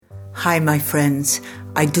Hi, my friends.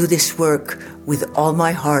 I do this work with all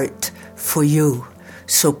my heart for you.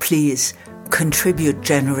 So please contribute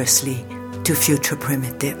generously to Future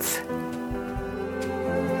Primitive.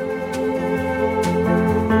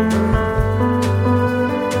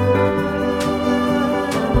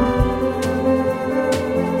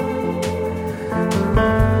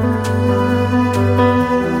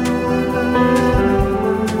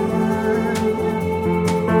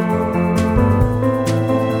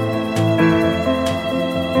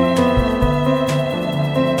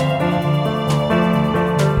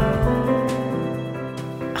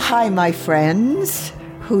 Hi, my friends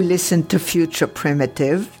who listen to Future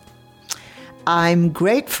Primitive. I'm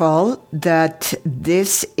grateful that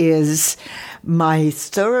this is my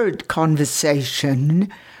third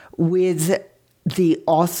conversation with the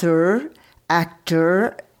author,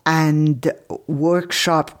 actor, and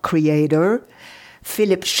workshop creator,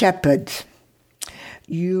 Philip Shepherd.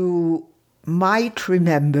 You might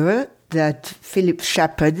remember that Philip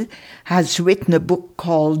Shepherd has written a book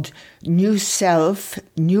called New Self,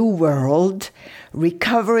 New World,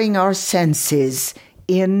 Recovering Our Senses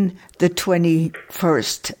in the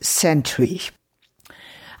 21st Century.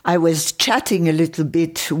 I was chatting a little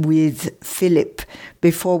bit with Philip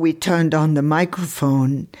before we turned on the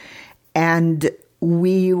microphone, and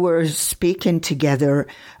we were speaking together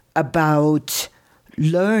about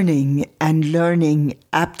learning and learning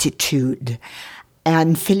aptitude.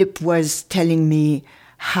 And Philip was telling me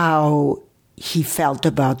how he felt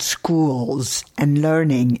about schools and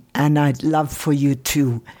learning, and I'd love for you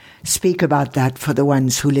to speak about that for the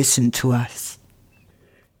ones who listen to us.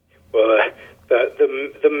 Well,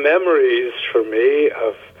 the memories for me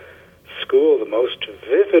of school, the most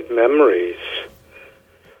vivid memories,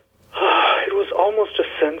 it was almost a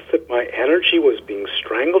sense that my energy was being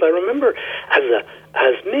strangled. I remember as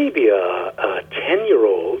maybe a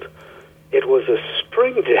 10-year-old, it was a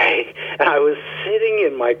spring day, and I was sitting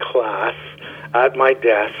in my class at my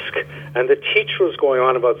desk, and the teacher was going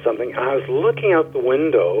on about something, and I was looking out the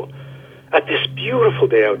window at this beautiful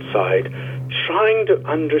day outside, trying to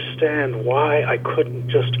understand why I couldn't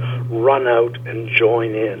just run out and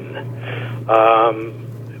join in.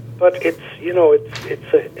 But it's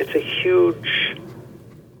a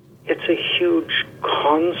huge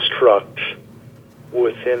construct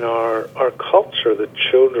within our culture that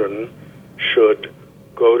children should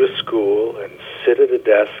go to school and sit at a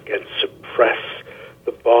desk and suppress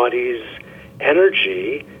the body's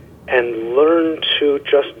energy and learn to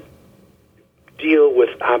just deal with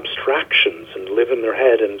abstractions and live in their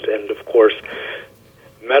head and of course,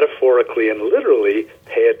 metaphorically and literally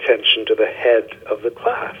pay attention to the head of the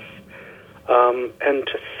class. And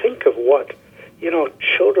to think of what,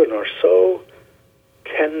 children are so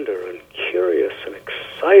tender and curious and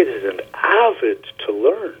excited and avid to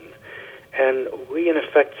learn. And we, in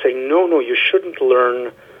effect, say, no, you shouldn't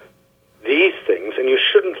learn these things, and you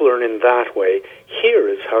shouldn't learn in that way. Here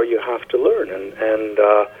is how you have to learn. And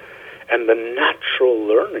the natural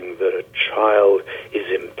learning that a child is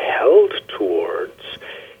impelled towards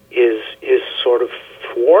is sort of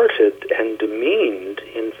thwarted and demeaned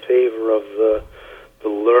in favor of the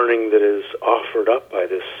learning that is offered up by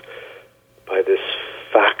this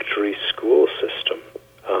factory school system.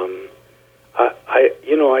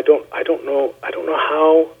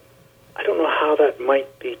 I don't know how that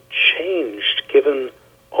might be changed given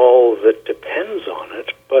all that depends on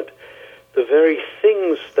it, but the very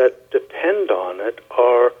things that depend on it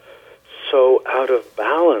are so out of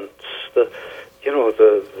balance. The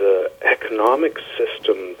economic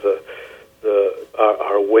system,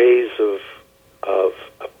 our ways of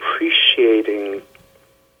appreciating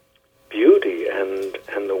beauty and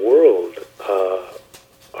the world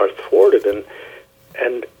are thwarted,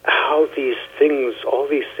 and how all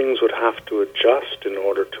these things would have to adjust in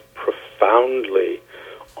order to profoundly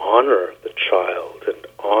honor the child and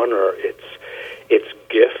honor its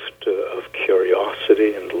gift of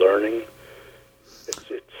curiosity and learning.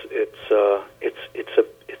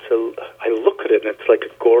 I look at it and it's like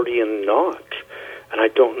a Gordian knot, and I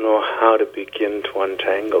don't know how to begin to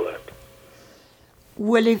untangle it.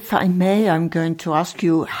 Well, if I may, I'm going to ask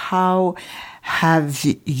you, how have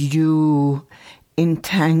you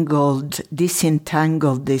disentangled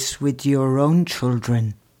this with your own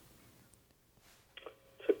children?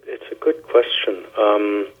 It's a good question.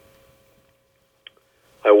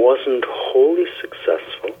 I wasn't wholly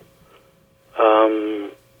successful,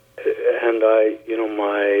 and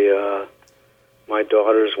my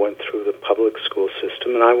daughters went through the public school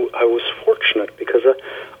system, and I was fortunate because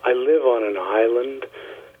I live on an island,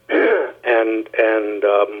 and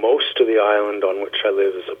most of the island on which I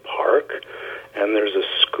live is a park, and there's a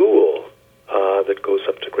school that goes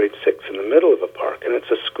up to grade 6 in the middle of a park. And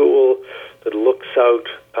it's a school that looks out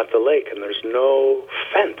at the lake, and there's no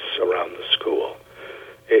fence around the school.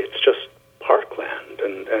 It's just parkland,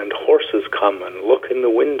 and horses come and look in the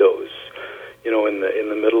windows, in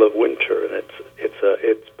the middle of winter. And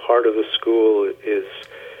it's part of the school is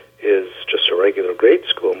just a regular grade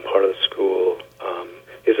school, and part of the school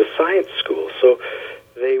is a science school. So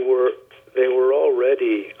they were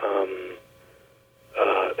already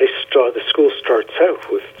the school starts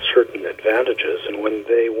out with certain advantages, and when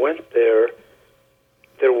they went there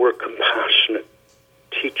were compassionate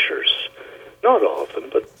teachers, not all of them,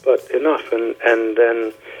 but enough, and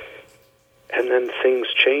then things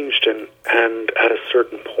changed, and at a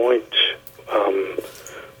certain point,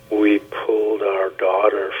 we pulled our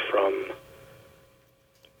daughter from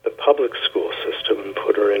the public school system and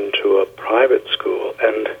put her into a private school,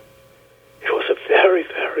 and it was a very,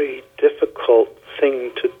 very difficult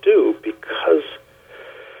thing to do, because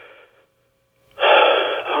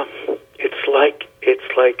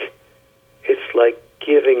it's like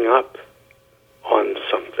giving up on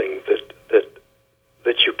something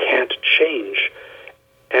that you can't change,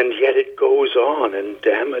 and yet it goes on and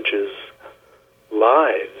damages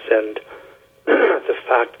lives. And the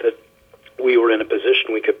fact that we were in a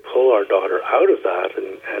position we could pull our daughter out of that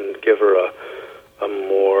and give her a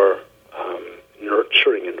more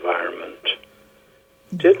nurturing environment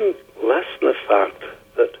didn't lessen the fact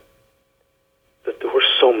that there were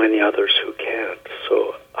so many others who can't.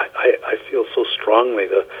 So I feel so strongly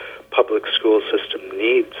the public school system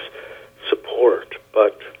needs support,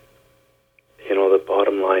 but the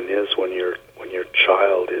bottom line is when your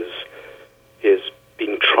child is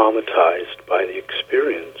being traumatized by the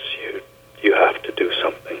experience, you have to do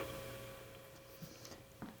something.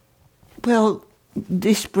 Well,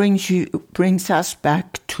 this brings us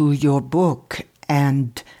back to your book,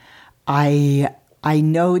 and I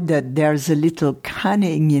know that there's a little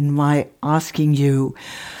cunning in my asking you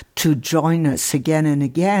to join us again and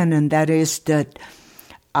again, and that is that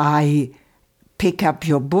I pick up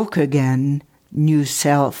your book again, New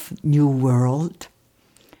Self, New World,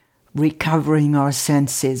 Recovering Our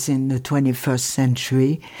Senses in the 21st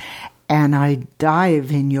Century, and I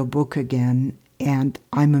dive in your book again, and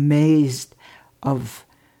I'm amazed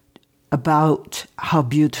about how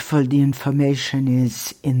beautiful the information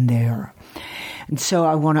is in there. And so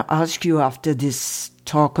I want to ask you, after this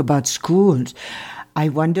talk about schools, I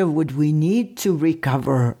wonder, would we need to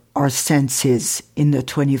recover our senses in the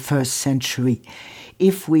 21st century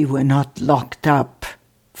if we were not locked up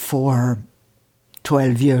for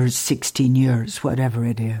 12 years, 16 years, whatever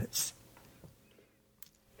it is?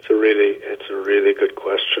 It's a really good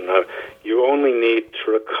question. You only need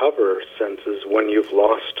to recover senses when you've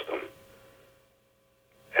lost them.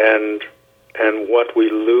 And what we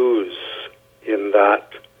lose in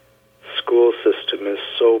that school system is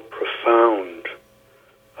so profound.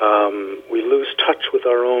 We lose touch with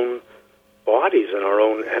our own bodies and our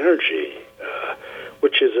own energy,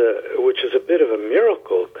 which is a bit of a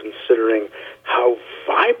miracle, considering how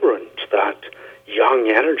vibrant that young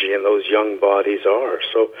energy and those young bodies are.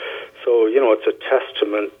 So it's a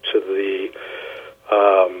testament to the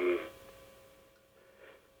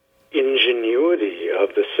ingenuity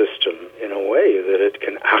of the system, in a way, that it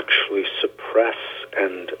can actually suppress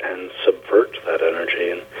and subvert that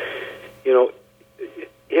energy. And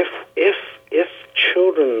if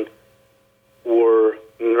children were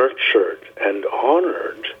nurtured and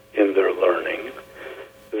honored in their learning,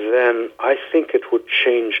 then I think it would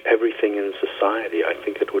change everything in society. I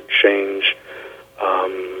think it would change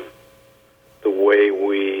the way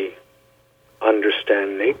we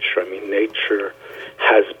understand nature. I mean, nature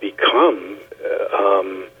has become,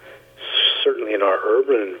 certainly in our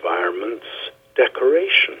urban environments,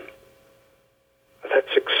 decoration.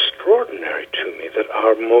 That's extraordinary to me, that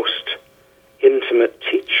our most intimate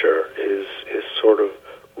teacher is sort of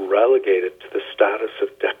relegated to the status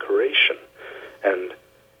of decoration. And,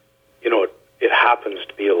 it happens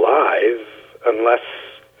to be alive unless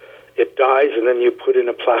it dies and then you put in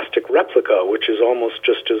a plastic replica, which is almost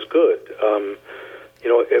just as good.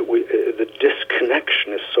 The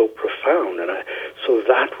disconnection is so profound, and so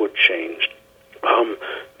that would change.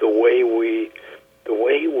 The way we,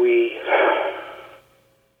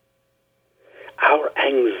 our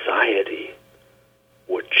anxiety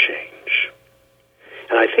would change.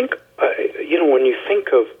 And I think, when you think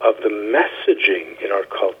of the messaging in our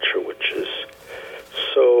culture, which is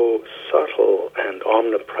so subtle and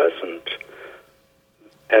omnipresent,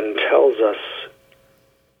 and tells us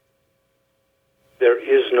there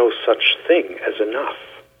is no such thing as enough.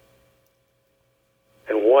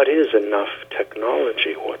 And what is enough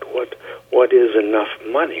technology? What is enough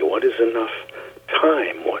money? What is enough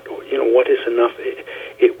time? What is enough?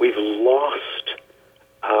 We've lost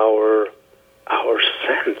our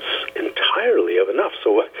sense entirely of enough.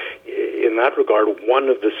 So in that regard, one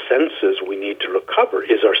of the senses we need to recover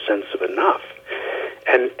is our sense of enough.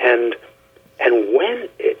 And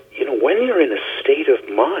when you're in a state of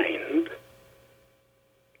mind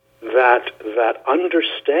that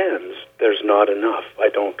understands there's not enough. I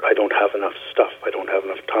don't have enough stuff. I don't have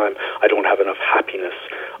enough time. I don't have enough happiness.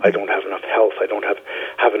 I don't have enough health. I don't have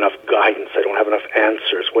enough guidance. I don't have enough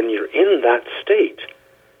answers. When you're in that state,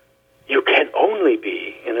 you can only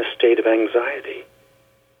be in a state of anxiety.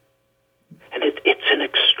 And it's an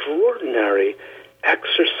extraordinary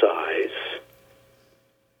exercise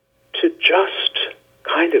to just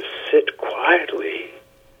kind of sit quietly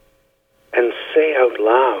and say out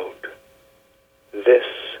loud, this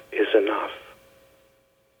is enough.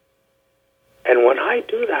 And when I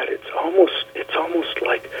do that, it's almost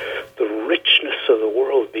like the richness of the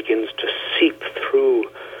world begins to seep through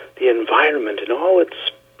the environment in all its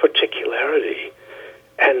particularity,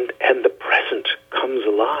 and the present comes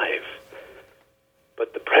alive.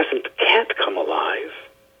 But the present can't come alive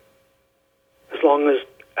as long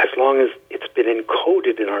as it's been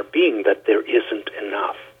encoded in our being that there isn't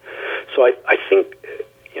enough. So I think,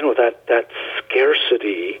 that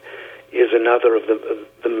scarcity is another of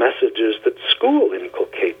the messages that school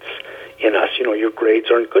inculcates in us. Your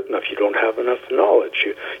grades aren't good enough. You don't have enough knowledge.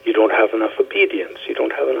 You don't have enough obedience. You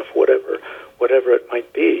don't have enough whatever it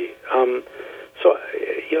might be. So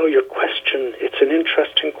your question, it's an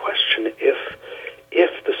interesting question.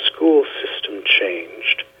 If the school system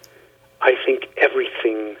changed, I think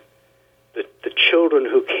everything, the children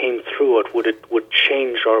who came through it would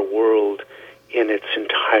change our world in its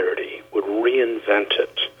entirety, would reinvent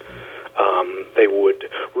it. They would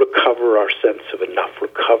recover our sense of enough,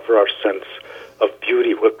 recover our sense of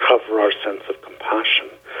beauty, recover our sense of compassion,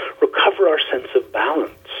 recover our sense of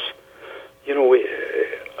balance.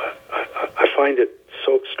 I find it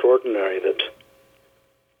so extraordinary that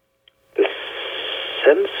the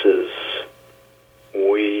senses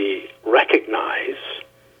we recognize,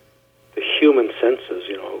 the human senses,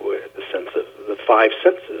 the sense of the five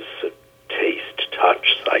senses, taste,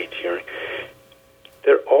 touch, sight, hearing,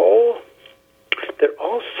 they're all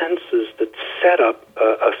senses that set up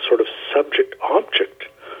a sort of subject-object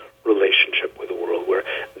relationship with the world, where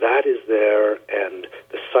that is there and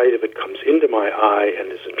the sight of it comes into my eye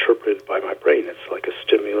and is interpreted by my brain. It's like a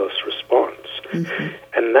stimulus response. Mm-hmm.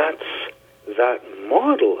 And that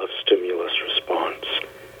model of stimulus response,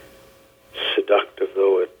 seductive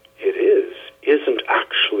though it is, isn't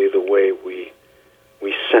actually the way we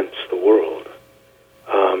sense the world.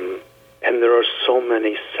 And there are so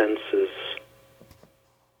many senses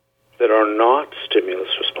that are not stimulus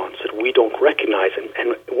response that we don't recognize.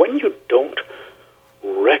 And when you don't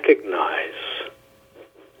recognize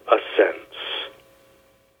a sense,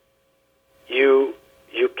 you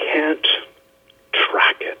can't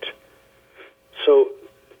track it. So,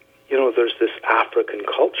 there's this African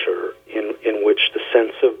culture in which the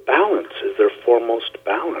sense of balance is their foremost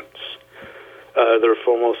balance, their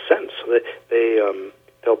foremost sense. So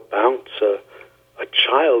they'll bounce a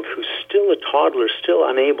child who's still a toddler, still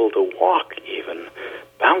unable to walk even,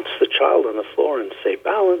 bounce the child on the floor and say,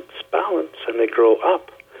 balance, balance, and they grow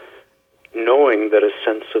up knowing that a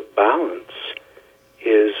sense of balance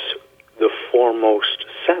is the foremost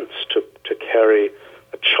sense to carry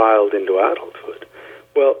a child into adulthood.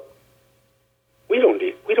 Well, we don't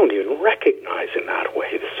even recognize in that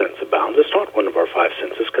way the sense of balance. It's not one of our five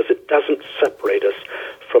senses because it doesn't separate us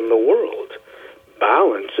from the world.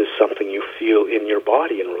 Balance is something you feel in your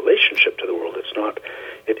body in relationship to the world. It's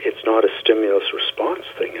not a stimulus response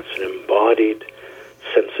thing. It's an embodied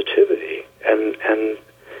sensitivity, and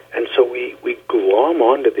so we glom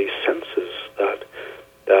onto these senses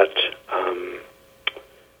that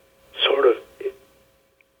sort of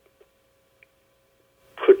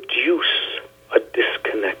produce a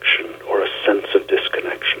disconnection or a sense of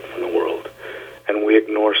disconnection from the world, and we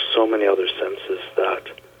ignore so many other senses that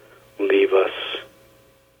leave us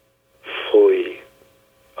fully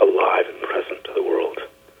alive and present to the world.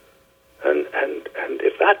 And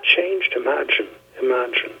if that changed, imagine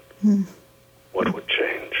what would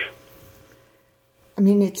change. I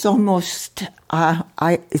mean, it's almost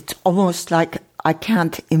like I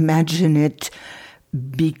can't imagine it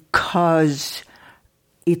because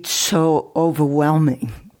it's so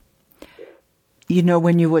overwhelming.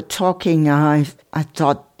 When you were talking, I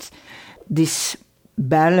thought this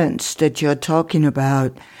balance that you're talking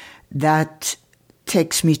about, that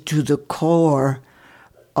takes me to the core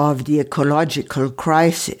of the ecological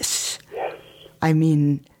crisis. Yes. I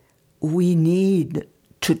mean, we need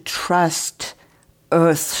to trust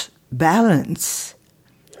Earth's balance.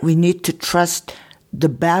 We need to trust the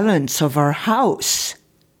balance of our house.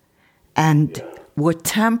 And we're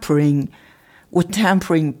tampering,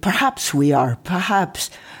 perhaps we're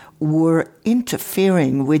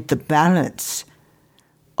interfering with the balance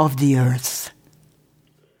of the Earth.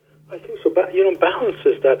 I think so. Balance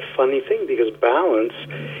is that funny thing, because balance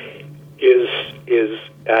is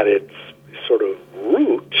at its sort of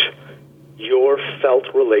root your felt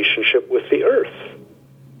relationship with the Earth.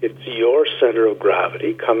 It's your center of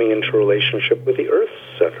gravity coming into relationship with the Earth's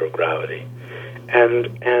center of gravity,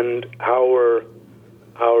 and our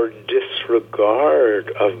disregard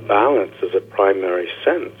of balance as a primary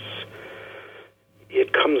sense.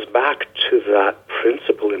 It comes back to that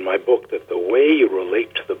principle in my book that the way you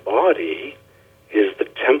relate to the body is the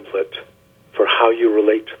template for how you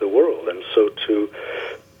relate to the world. And so to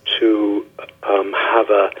have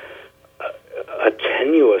a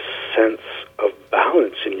tenuous sense of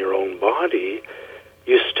balance in your own body,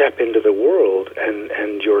 you step into the world,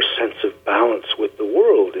 and your sense of balance with the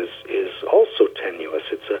world is also tenuous.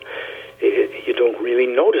 You don't really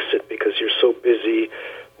notice it because you're so busy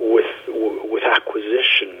with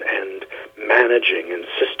acquisition and managing and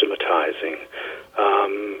systematizing,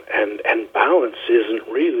 and balance isn't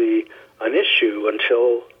really an issue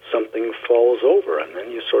until something falls over, and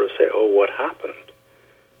then you sort of say, "Oh, what happened?"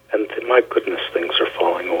 And my goodness, things are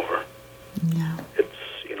falling over. Yeah.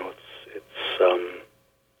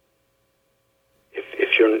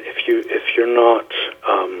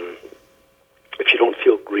 If you don't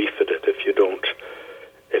feel grief at it, if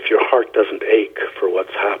your heart doesn't ache for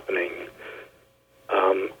what's happening,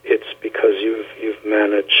 it's because you've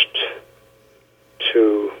managed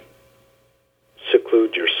to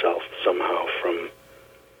seclude yourself somehow from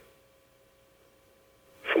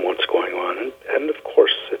what's going on, and of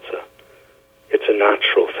course it's a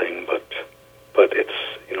natural thing, but it's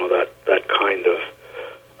that kind of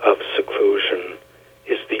seclusion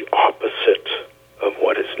is the opposite of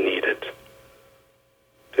what is needed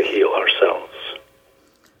to heal ourselves.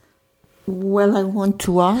 Well, I want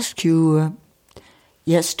to ask you,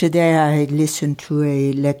 yesterday I listened to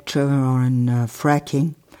a lecture on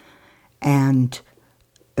fracking, and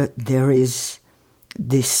there is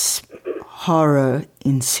this horror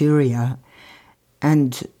in Syria,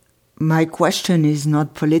 and my question is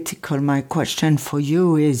not political. My question for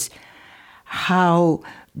you is, how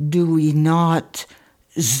do we not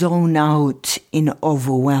zone out in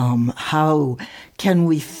overwhelm? How can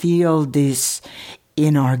we feel this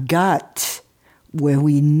in our gut, where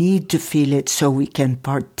we need to feel it so we can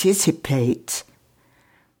participate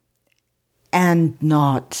and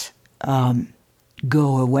not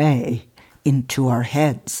go away into our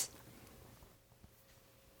heads?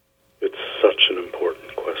 It's such an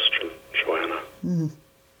important question, Joanna. Mm-hmm.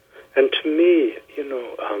 And to me,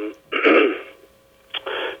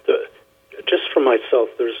 just for myself,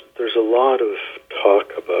 there's a lot of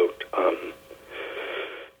talk about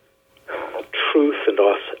truth and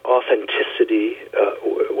authenticity,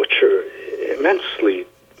 which are immensely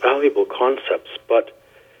valuable concepts, but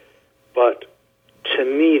to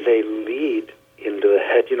me they lead into the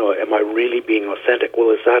head. Am I really being authentic? Well,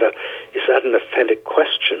 is that an authentic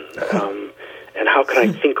question? And how can I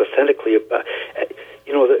think authentically about? That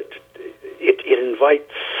it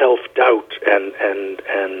invites self-doubt, and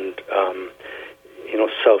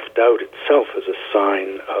self-doubt itself is a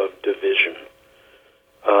sign of division.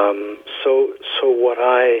 So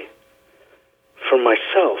for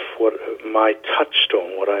myself, what my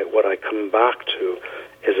touchstone, what I come back to,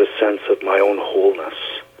 is a sense of my own wholeness.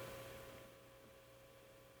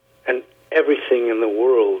 And everything in the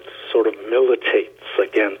world sort of militates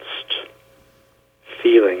against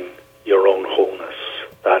feeling your own wholeness,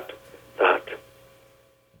 that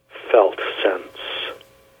felt sense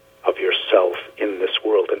of yourself in this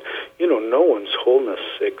world. And, no one's wholeness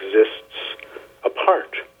exists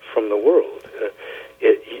apart from the world.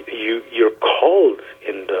 You're called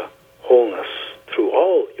into wholeness through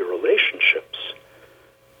all your relationships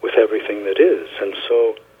with everything that is. And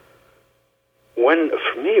so when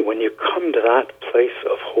you come to that place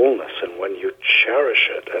of wholeness, and when you cherish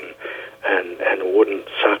it and wouldn't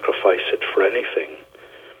sacrifice it for anything,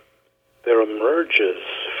 there emerges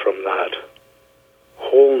from that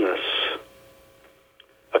wholeness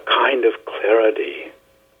a kind of clarity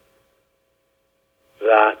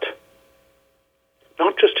that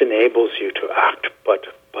not just enables you to act, but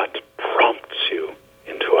prompts you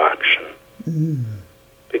into action. Mm.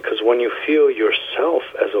 Because when you feel yourself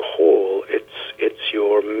as a whole, it's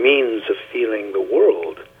your means of feeling the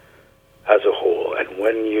world as a whole. And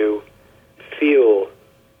when you feel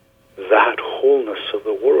that wholeness of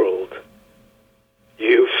the world,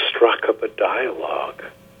 you've struck up a dialogue.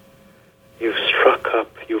 You've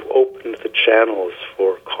opened the channels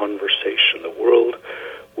for conversation. The world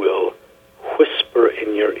will whisper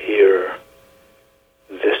in your ear,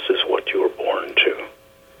 this is what you were born to.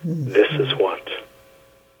 Mm-hmm. This is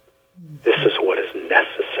what is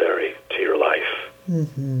necessary to your life.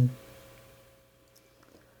 Mm-hmm.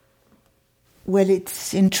 Well,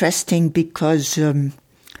 it's interesting because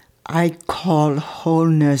I call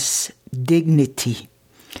wholeness dignity.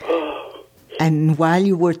 And while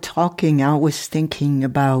you were talking, I was thinking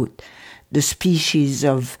about the species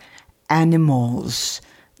of animals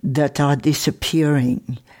that are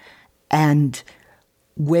disappearing, and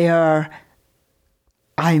where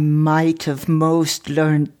I might have most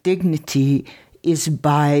learned dignity is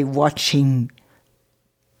by watching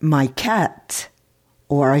my cat,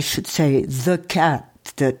 or I should say the cat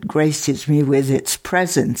that graces me with its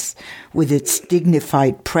presence, with its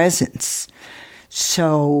dignified presence.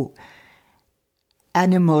 So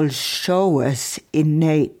animals show us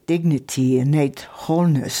innate dignity, innate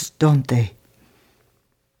wholeness, don't they?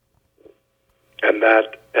 And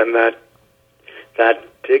that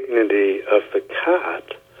dignity of the cat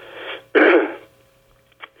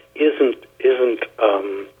isn't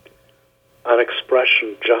an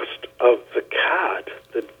expression just of the cat.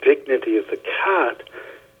 The dignity of the cat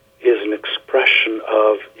is an expression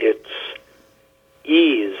of its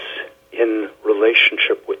ease in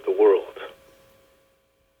relationship with the world.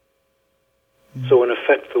 Mm-hmm. So in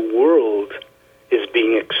effect, the world is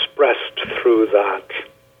being expressed through that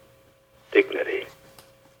dignity.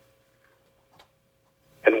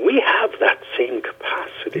 And we have that same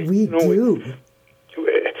capacity. We do.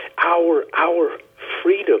 Our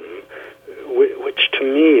freedom, which to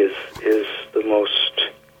me is the most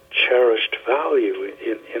cherished value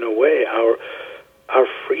in a way, our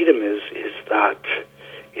freedom is that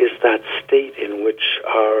state in which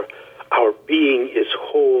our being is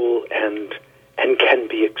whole and can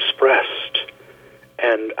be expressed,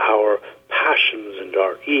 and our passions and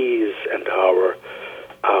our ease and our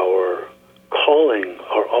calling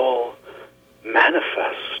are all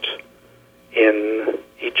manifest in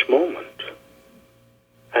each moment.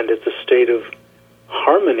 And it's a state of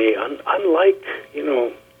harmony, unlike,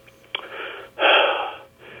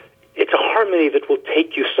 it's a harmony that will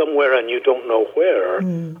take you somewhere and you don't know where,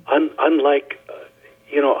 unlike,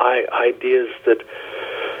 ideas that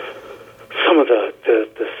some of the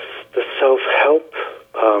self-help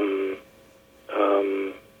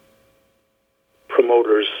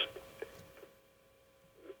promoters,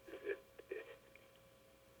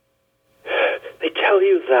 they tell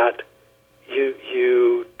you that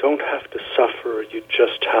you don't have to suffer, you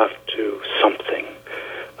just have to something.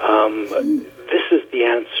 This is the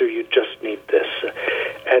answer, you just need this.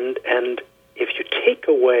 And if you take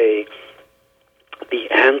away the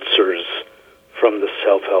answers from the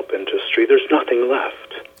self-help industry, there's nothing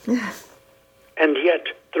left. And yet,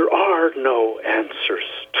 there are no answers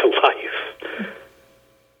to life.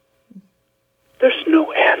 There's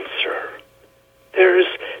no answer. There's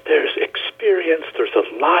experience, there's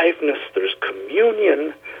aliveness, there's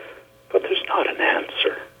communion, but there's not an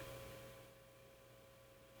answer.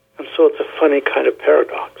 And so it's a funny kind of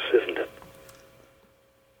paradox, isn't it?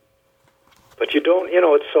 But you don't,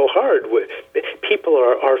 it's so hard. People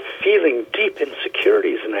are feeling deep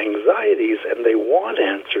insecurities and anxieties, and they want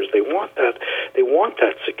answers. They want that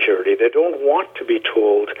security. They don't want to be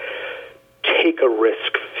told, take a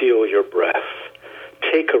risk, feel your breath.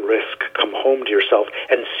 Take a risk, come home to yourself,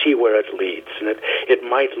 and see where it leads. And it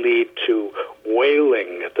might lead to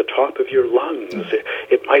wailing at the top of your lungs.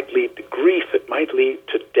 It might lead to grief. It might lead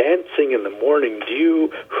to dancing in the morning dew.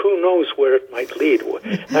 Who knows where it might lead?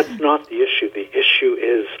 That's not the issue. The issue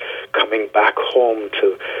is coming back home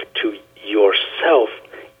to yourself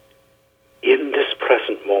in this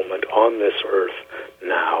present moment, on this earth,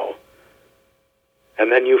 now.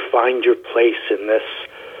 And then you find your place in this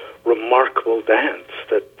remarkable dance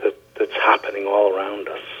that's happening all around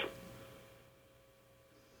us.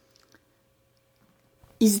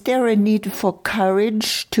 Is there a need for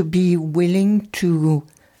courage to be willing to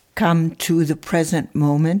come to the present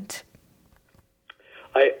moment?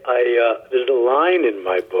 There's a line in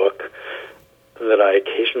my book that I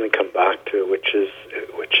occasionally come back to, which is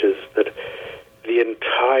that the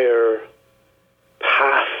entire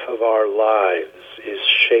path of our lives is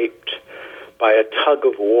shaped by a tug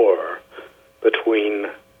of war between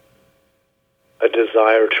a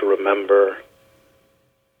desire to remember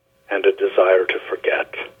and a desire to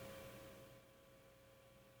forget.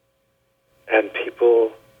 and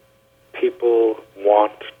people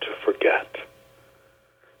want to forget.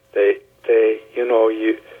 They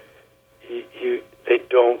they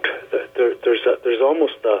don't. There's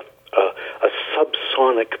almost a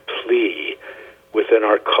subsonic plea within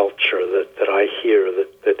our culture that I hear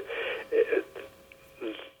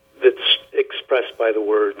that's expressed by the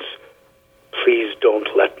words, "Please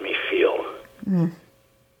don't let me feel." Mm.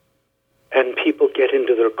 And people get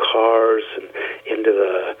into their cars and into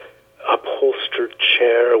the upholstered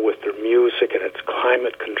chair with their music, and it's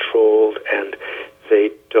climate controlled, and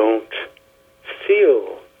they don't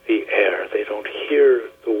feel the air. They don't hear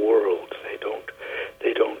the world.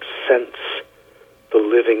 They don't sense the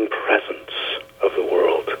living presence of the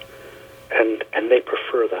world. And they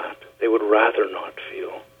prefer that. They would rather not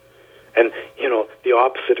feel. And, the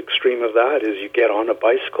opposite extreme of that is you get on a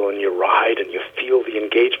bicycle and you ride and you feel the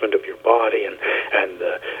engagement of your body and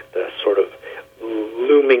the sort of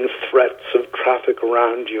looming threats of traffic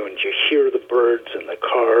around you, and you hear the birds and the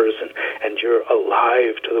cars, and you're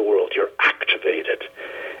alive to the world. You're activated.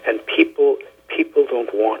 And people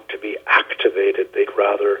don't want to be activated. They'd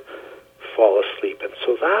rather fall asleep. And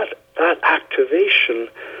so that activation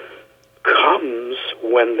comes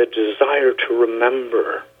when the desire to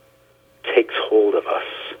remember takes hold of us.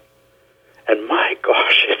 And my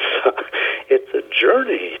gosh, it's a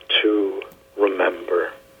journey to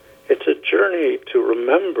remember. It's a journey to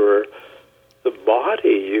remember the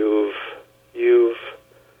body you've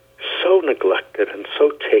so neglected and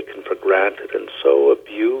so taken for granted and so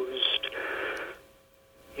abused.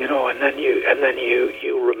 And then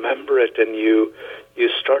you remember it, and you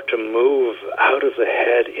start to move out of the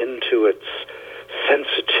head into its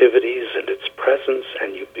sensitivities and its presence,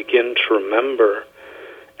 and you begin to remember.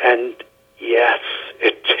 And yes,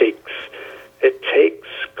 it takes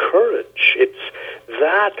courage. It's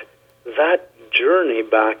that journey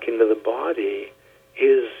back into the body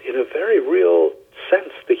is, in a very real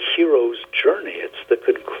sense, the hero's journey. It's the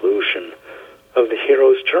conclusion of the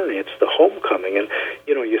hero's journey. It's the homecoming. And,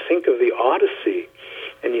 you think of the Odyssey,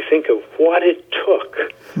 and you think of what it took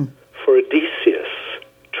for Odysseus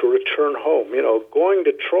to return home. Going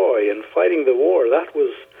to Troy and fighting the war, that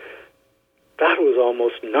was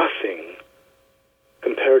almost nothing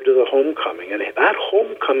compared to the homecoming. And that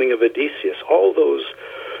homecoming of Odysseus, all those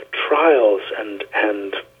trials and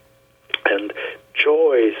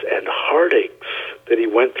joys and heartaches that he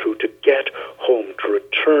went through to get home, to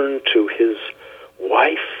return to his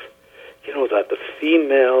wife, that the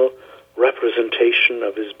female representation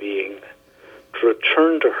of his being, to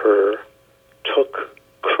return to her took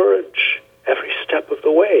courage every step of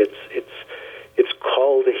the way. It's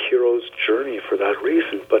called a hero's journey for that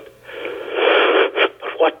reason. But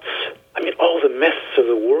all the myths of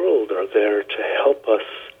the world are there to help us,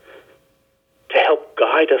 to help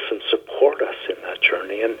guide us and support us in that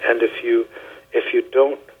journey. And if you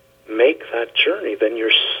don't make that journey, then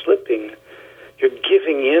you're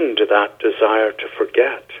giving in to that desire to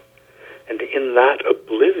forget. And in that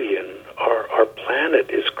oblivion, our planet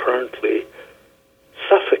is currently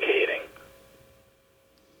suffocating.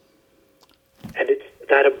 And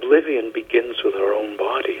that oblivion begins with our own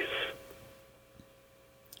bodies.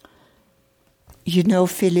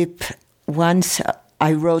 Philip, once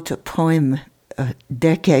I wrote a poem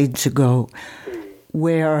decades ago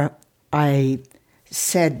where I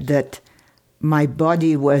said that my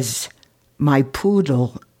body was my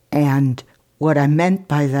poodle, and what I meant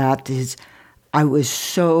by that is I was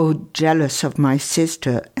so jealous of my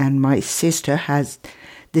sister, and my sister has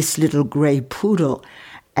this little gray poodle,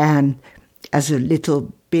 and as a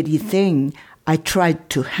little bitty thing, I tried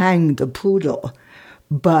to hang the poodle,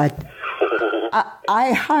 but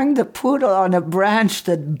I hung the poodle on a branch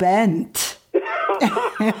that bent.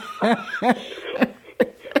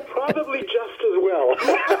 Probably just as well.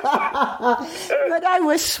 But I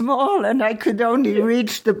was small and I could only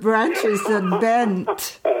reach the branches that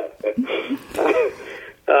bent.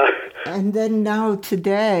 And then now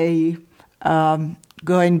today,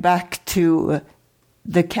 going back to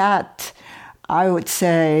the cat, I would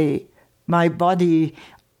say my body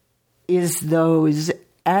is those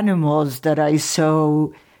animals that I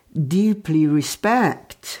so deeply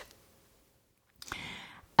respect.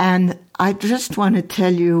 And I just want to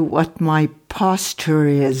tell you what my posture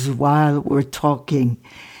is while we're talking.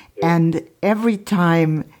 And every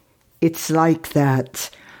time it's like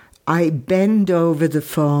that, I bend over the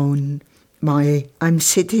phone. I'm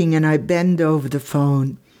sitting and I bend over the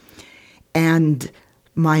phone, and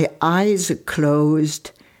my eyes are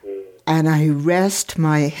closed, and I rest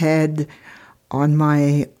my head on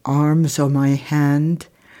my arms or my hand,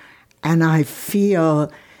 and I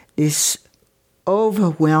feel this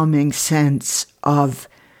overwhelming sense of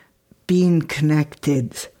being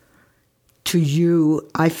connected to you.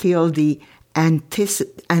 I feel the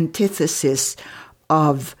antithesis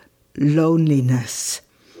of loneliness.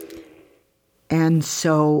 And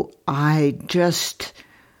so I just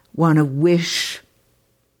want to wish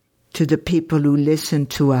to the people who listen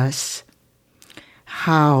to us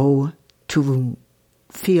how to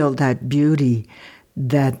feel that beauty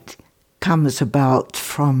that comes about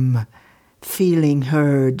from feeling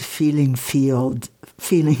heard, feeling felt,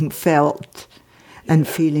 and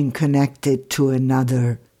feeling connected to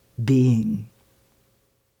another being.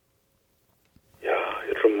 Yeah,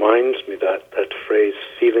 it reminds me that phrase,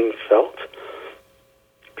 feeling felt.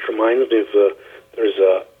 It reminds me of there's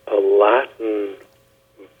a Latin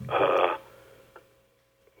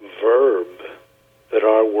verb that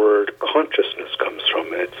our word consciousness comes from.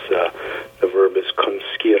 It's the verb is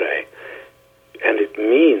conscire, and it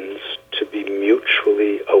means to be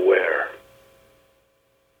mutually aware.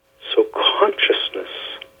 So consciousness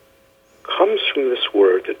comes from this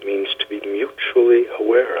word that means to be mutually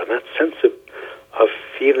aware, and that sense of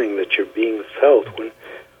feeling that you're being felt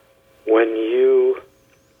when you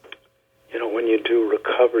do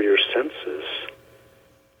recover your senses.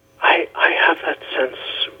 I have that sense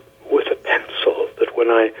with a pencil, that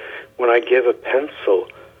when I give a pencil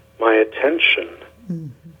my attention,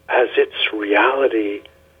 as its reality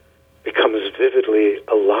becomes vividly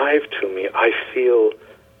alive to me, I feel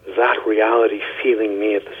that reality feeling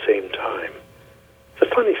me at the same time. It's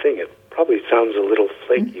a funny thing. It probably sounds a little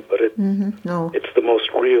flaky, but it's the most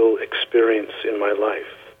real experience in my life.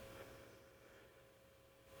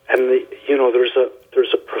 And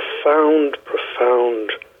there's a profound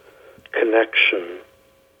connection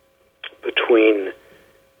between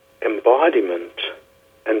embodiment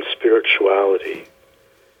and spirituality,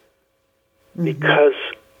 because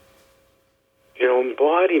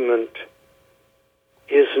embodiment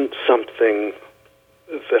isn't something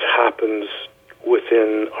that happens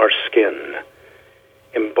within our skin.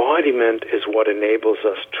 Embodiment is what enables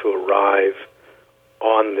us to arrive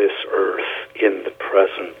on this earth in the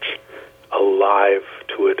present, alive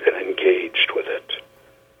to it and engaged with it.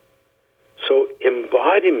 So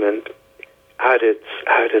embodiment at its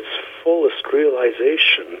fullest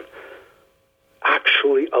realization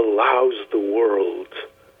actually allows the world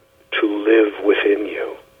to live within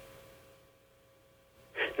you.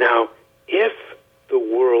 Now, if the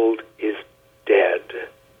world is dead,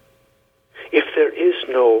 if there is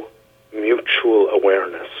no mutual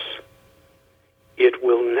awareness, it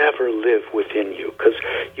will never live within you, because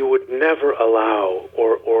you would never allow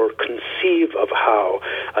or conceive of how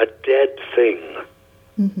a dead thing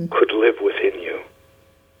could live within you.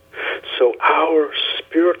 So our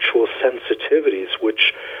spiritual sensitivities,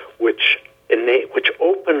 which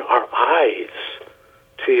open our eyes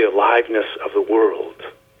to the aliveness of the world,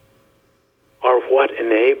 are what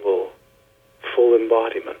enable full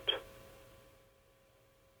embodiment.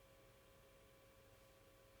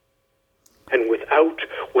 And without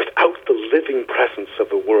the living presence of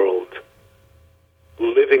the world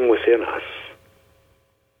living within us,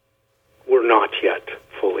 we're not yet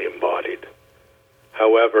fully embodied.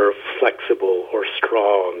 However flexible or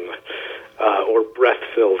strong or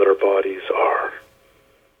breath-filled our bodies are.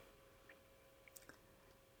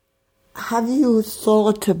 Have you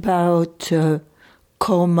thought about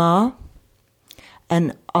coma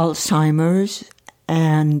and Alzheimer's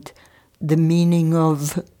and the meaning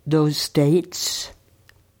of those states?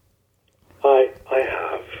 I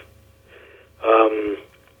have.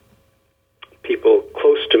 People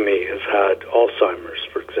close to me have had Alzheimer's,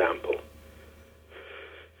 for example.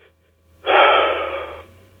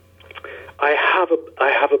 I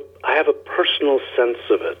have a personal sense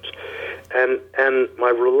of it, and my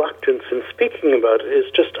reluctance in speaking about it is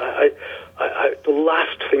just the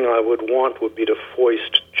last thing I would want would be to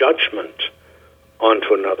foist judgment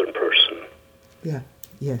onto another person. Yeah.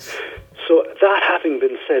 Yes. So that having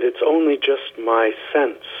been said, it's only just my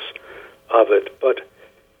sense of it, but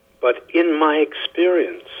in my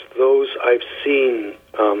experience, those I've seen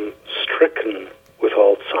stricken with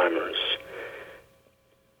Alzheimer's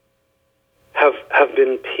have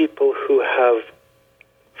been people who have,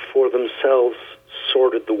 for themselves,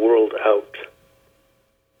 sorted the world out.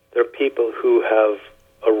 They're people who have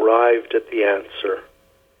arrived at the answer.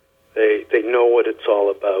 They know what it's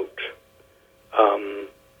all about.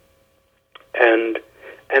 And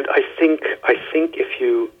I think if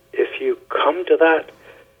you come to that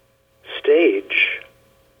stage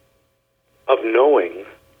of knowing,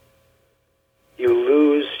 you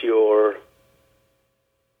lose your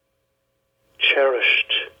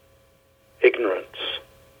cherished ignorance.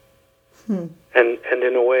 And and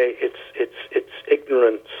in a way, it's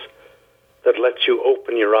ignorance that lets you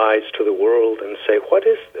open your eyes to the world and say, "What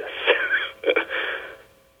is this?"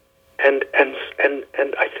 and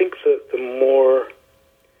I think the more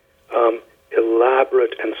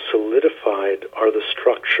elaborate and solidified are the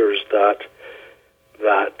structures that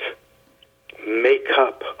make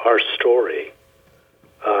up our story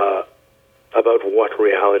about what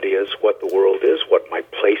reality is, what the world is, what my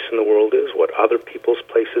place in the world is, what other people's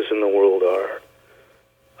places in the world are.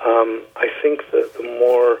 I think that the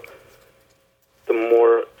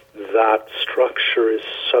more that structure is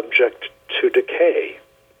subject to decay.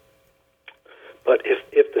 But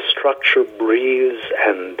if the structure breathes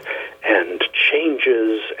and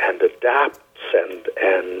changes and adapts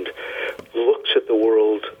and looks at the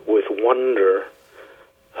world with wonder,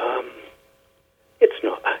 it's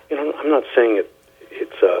not. I'm not saying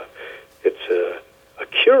it's a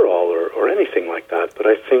cure-all or anything like that. But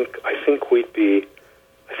I think we'd be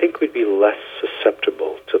less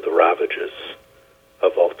susceptible to the ravages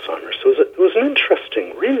of Alzheimer's. So it was an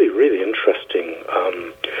interesting, really, really interesting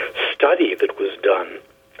study that was done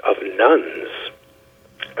of nuns.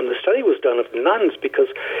 And the study was done of nuns because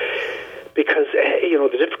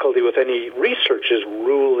the difficulty with any research is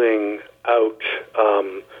ruling out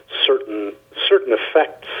certain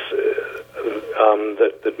effects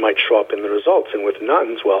that might show up in the results. And with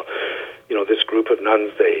nuns, well, this group of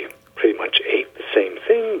nuns, they pretty much ate the same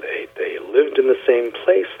thing. They lived in the same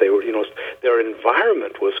place. They were, their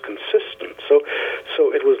environment was consistent. So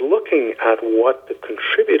it was looking at what the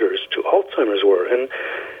contributors to Alzheimer's were.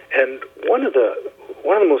 And one of the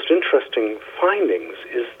most interesting findings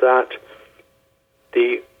is that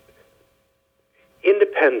the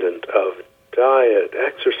independent of diet,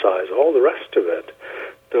 exercise, all the rest of it,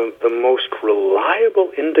 the most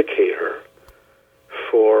reliable indicator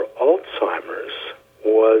for Alzheimer's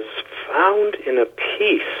was found in a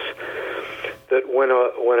piece that when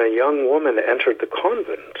a young woman entered the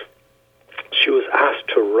convent, she was asked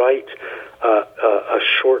to write a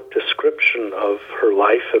short description of her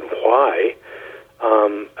life and why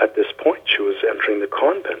at this point she was entering the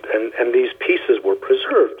convent. And these pieces were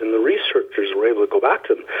preserved, and the researchers were able to go back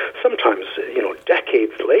to them, sometimes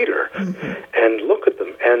decades later, and look at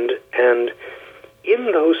them. And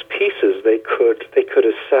in those pieces, they could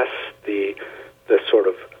assess the sort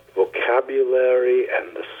of vocabulary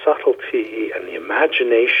and the subtlety and the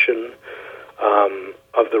imagination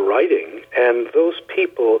of the writing. And those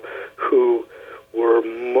people who were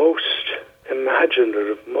most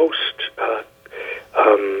imaginative, most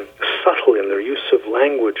subtle in their use of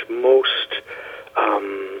language, most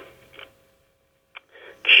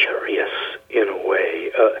curious in a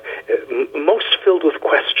way, most filled with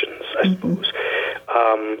questions, I suppose,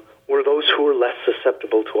 were those who were less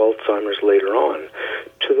susceptible to Alzheimer's later on,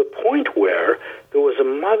 to the point where there was a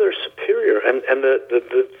mother superior, and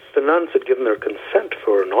the nuns had given their consent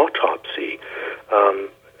for an autopsy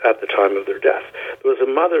at the time of their death. There was a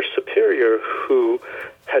mother superior who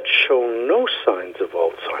had shown no signs of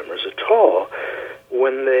Alzheimer's at all.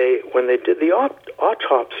 When they did the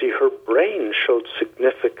autopsy, her brain showed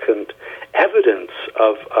significant evidence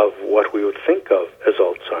of what we would think of as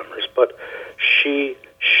Alzheimer's, but she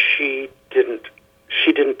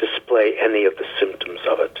didn't display any of the symptoms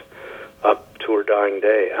of it up to her dying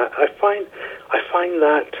day. I find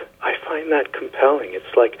that compelling.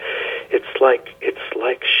 It's like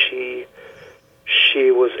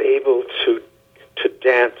she was able to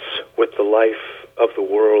dance with the life of the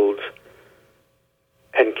world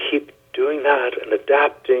and keep doing that and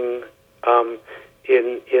adapting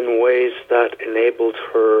in ways that enabled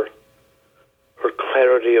her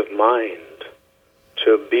clarity of mind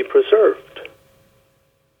to be preserved.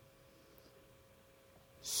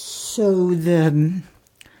 So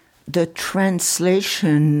the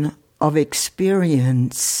translation of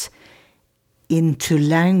experience into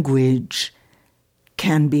language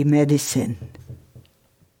can be medicine.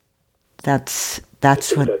 That's what.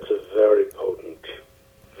 That's a very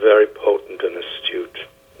potent and astute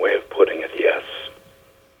way of putting it. Yes.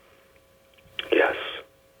 Yes.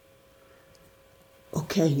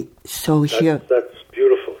 Okay, so here. That's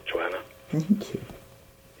beautiful, Joanna. Thank you.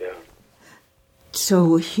 Yeah.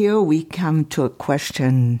 So here we come to a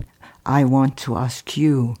question I want to ask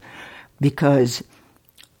you, because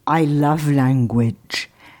I love language,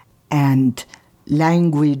 and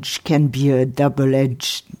language can be a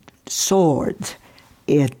double-edged sword.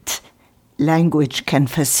 Language can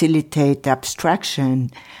facilitate abstraction,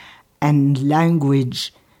 and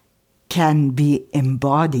language can be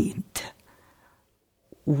embodied.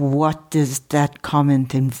 What does that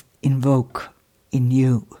comment invoke in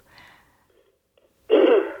you?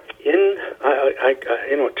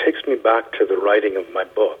 it takes me back to the writing of my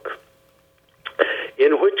book,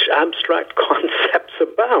 in which abstract concepts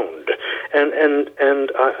abound,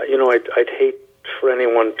 and I'd hate for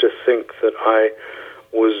anyone to think that I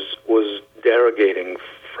was derogating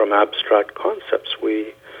from abstract concepts.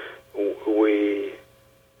 We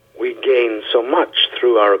gain so much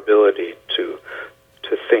through our ability to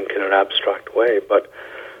think in an abstract way, but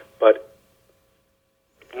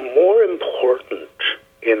more important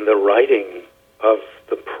in the writing of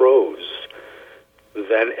the prose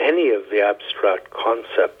than any of the abstract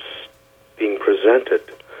concepts being presented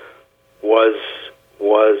was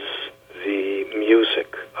the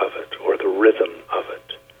music of it, or the rhythm of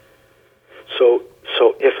it. So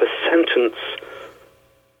if a sentence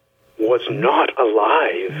was not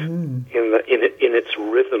alive in its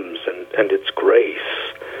rhythms and its grace,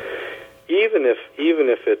 even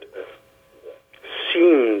if it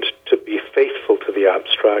seemed to be faithful to the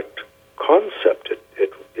abstract concept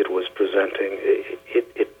it was presenting,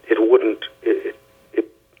 it wouldn't. It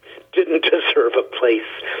didn't deserve a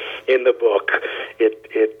place in the book. It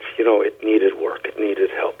needed work. It needed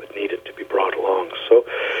help. It needed to be brought along. So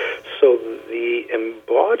the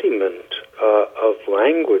embodiment of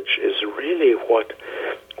language is really what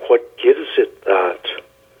gives it that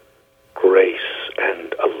grace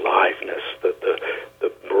and aliveness,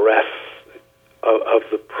 the breath of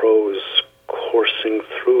the prose coursing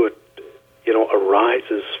through it,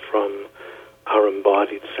 arises from our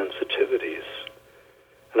embodied sensitivities.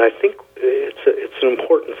 And I think it's an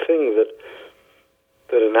important thing that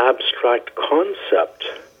an abstract concept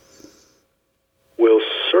will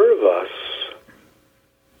serve us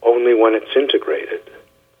only when it's integrated.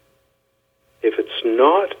 If it's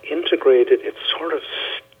not integrated, it sort of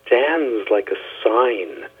stands like a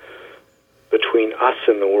sign between us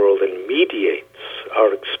and the world and mediates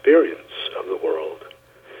our experience of the world.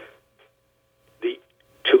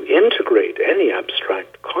 To integrate any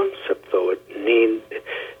abstract concept, though,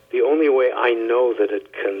 the only way I know that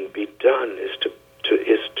it can be done is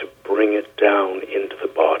to bring it down into the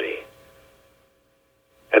body.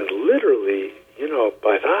 And literally,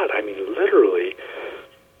 by that I mean literally,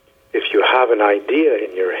 if you have an idea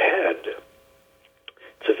in your head,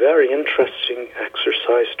 it's a very interesting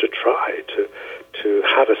exercise to try to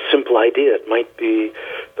have a simple idea. It might be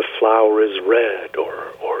the flower is red,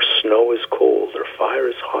 or snow is cold, or fire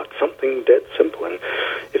is hot, something dead simple. And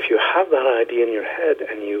if you have that idea in your head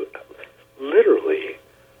and you literally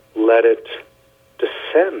let it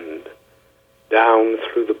descend down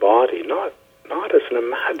through the body, not as an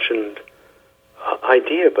imagined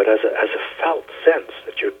idea, but as a felt sense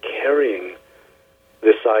that you're carrying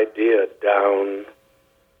this idea down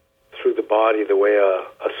through the body the way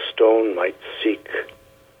a stone might seek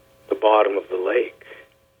the bottom of the lake.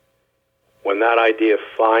 When that idea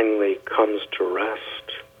finally comes to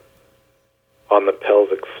rest on the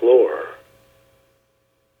pelvic floor,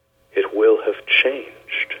 it will have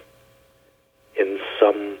changed in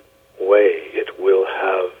some way.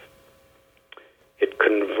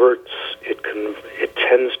 It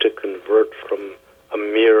tends to convert from a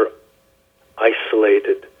mere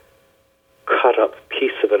isolated, cut-up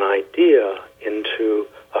piece of an idea into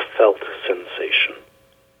a felt sensation.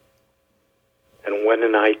 And when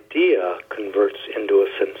an idea converts into a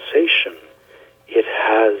sensation, it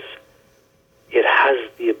has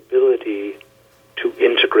the ability to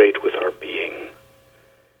integrate with our being.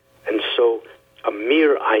 And so a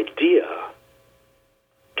mere idea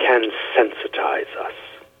can sensitize us.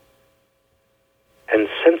 And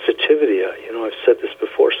sensitivity, I've said this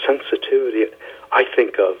before, sensitivity I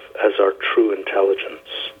think of as our true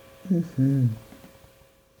intelligence. Mm-hmm.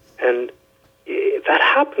 And that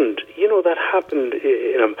happened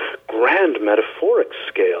in a grand metaphoric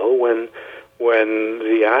scale when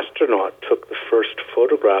the astronaut took the first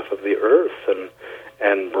photograph of the Earth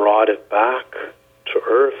and brought it back to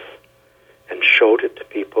Earth and showed it to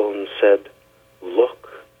people and said, look.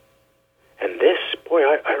 And this, boy,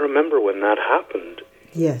 I remember when that happened.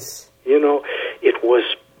 Yes. It was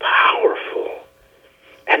powerful.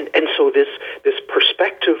 And so this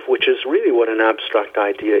perspective, which is really what an abstract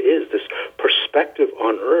idea is, this perspective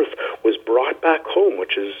on Earth was brought back home,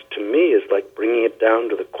 which is, to me, is like bringing it down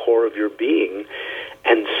to the core of your being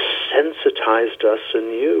and sensitized us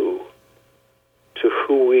anew to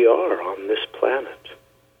who we are on this planet.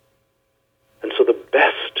 And so the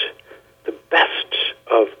best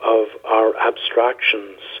of our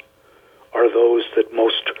abstractions are those that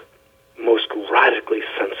most radically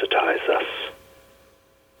sensitize us.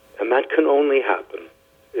 And that can only happen,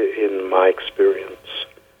 in my experience,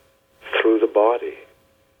 through the body.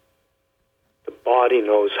 The body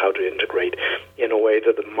knows how to integrate in a way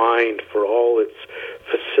that the mind, for all its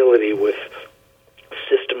facility with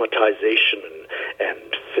systematization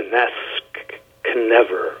and finesse, can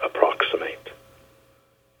never approximate.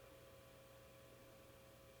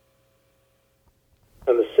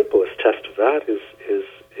 And the simplest test of that is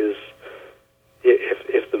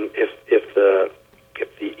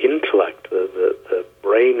if the intellect, the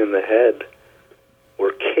brain and the head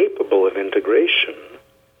were capable of integration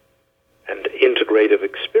and integrative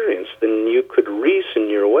experience, then you could reason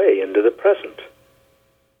your way into the present.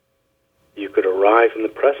 You could arrive in the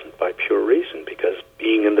present by pure reason, because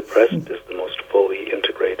being in the present is the most fully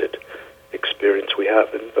integrated experience we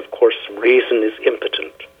have. And of course, reason is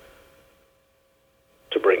impotent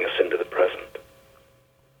to bring us into the present.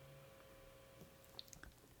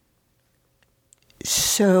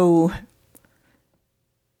 So,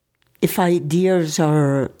 if ideas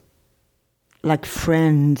are like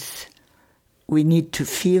friends, we need to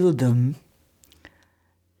feel them.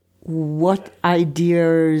 What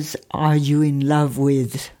ideas are you in love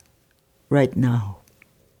with right now?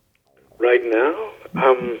 Right now,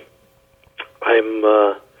 I'm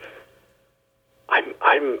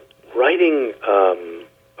writing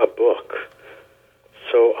a book,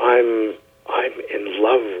 so I'm in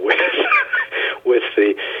love with with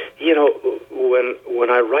the, when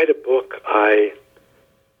I write a book,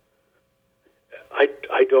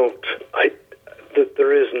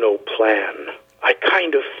 there is no plan. I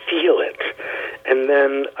kind of feel it, and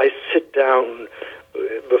then I sit down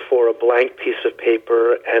before a blank piece of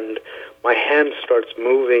paper, and my hand starts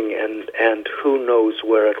moving, and who knows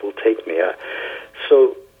where it will take me.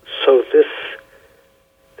 So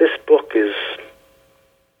this book is,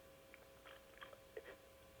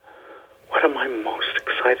 what am I most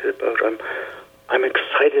excited about? I'm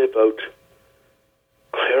excited about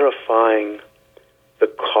clarifying the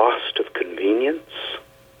cost of convenience.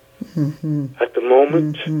 Mm-hmm. At the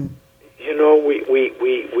moment,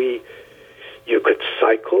 you could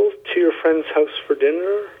cycle to your friend's house for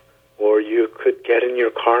dinner, or you could get in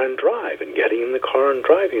your car and drive. And getting in the car and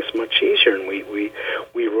driving is much easier. And we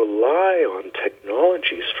rely on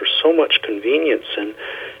technologies for so much convenience,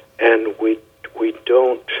 and we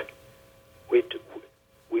don't.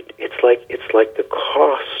 It's like the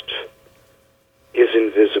cost is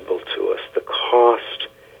invisible to us. The cost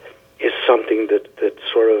is something that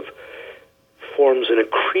sort of forms an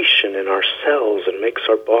accretion in our cells and makes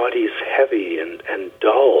our bodies heavy and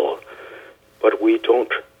dull, but we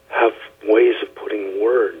don't have ways of putting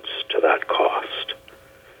words to that cost.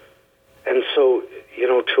 And so,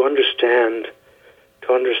 to understand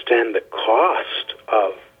the cost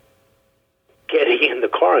of getting in the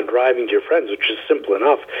car and driving to your friends, which is simple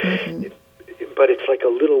enough, but it's like a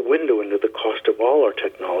little window into the cost of all our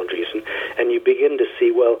technologies, and you begin to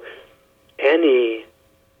see, well, any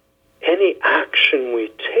action we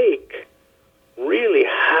take really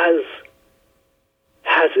has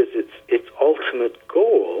its ultimate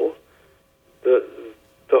goal, the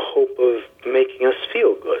hope of making us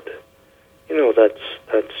feel good.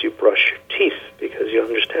 That's you brush your teeth because you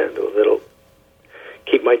understand, that'll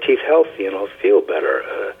keep my teeth healthy and I'll feel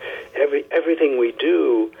better. Everything we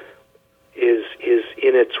do is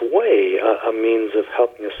in its way a means of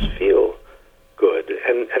helping us feel good,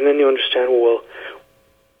 and then you understand, well,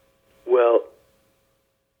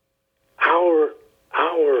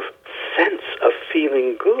 our sense of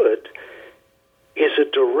feeling good is a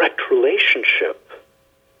direct relationship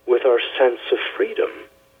with our sense of freedom.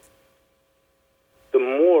 The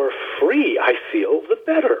more free I feel, the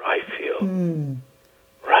better I feel.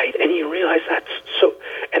 Right? And you realize that's so,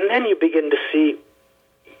 and then you begin to see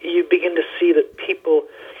that people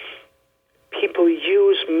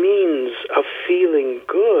use means of feeling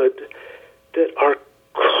good that are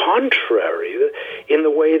contrary, in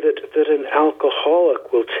the way that an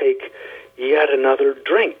alcoholic will take yet another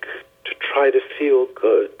drink to try to feel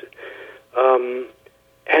good.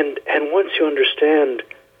 And once you understand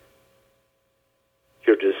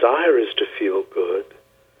your desire is to feel good,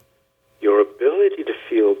 your ability to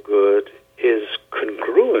feel good is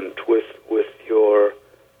congruent with your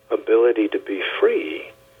ability to be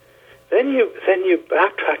free, then you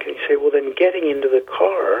backtrack and you say, well, then getting into the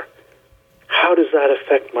car, how does that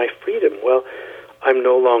affect my freedom? Well, I'm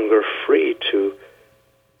no longer free to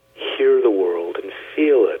hear the world and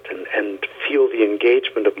feel it and feel the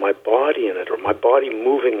engagement of my body in it, or my body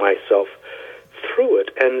moving myself through it.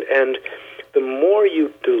 And the more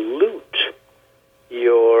you dilute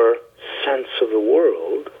your sense of the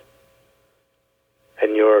world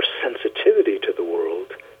and your sensitivity to the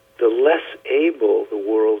world, the less able the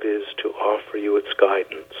world is to offer you its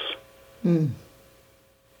guidance.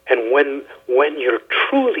 And when you're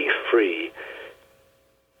truly free,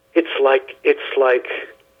 it's like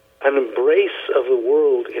an embrace of the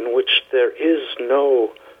world in which there is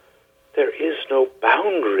no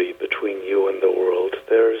boundary between you and the world.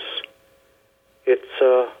 It's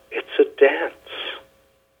a dance.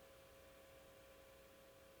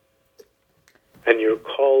 And you're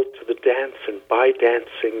called to the dance, and by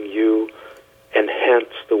dancing you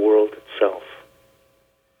enhance the world itself.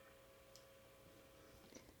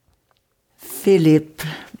 Philip,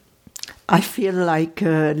 I feel like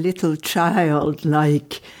a little child,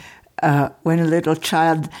 like when a little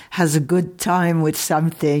child has a good time with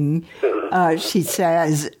something, she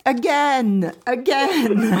says, again,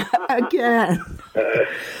 again, again.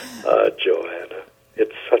 Joanna,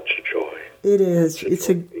 it's such a joy. It is. It's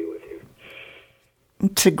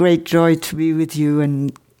a great joy to be with you.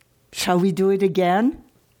 And shall we do it again?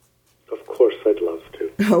 Of course, I'd love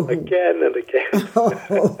to. Oh. Again and again.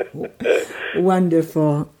 Oh,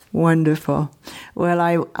 wonderful, wonderful.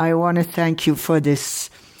 Well, I want to thank you for this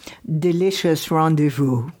delicious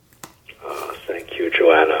rendezvous.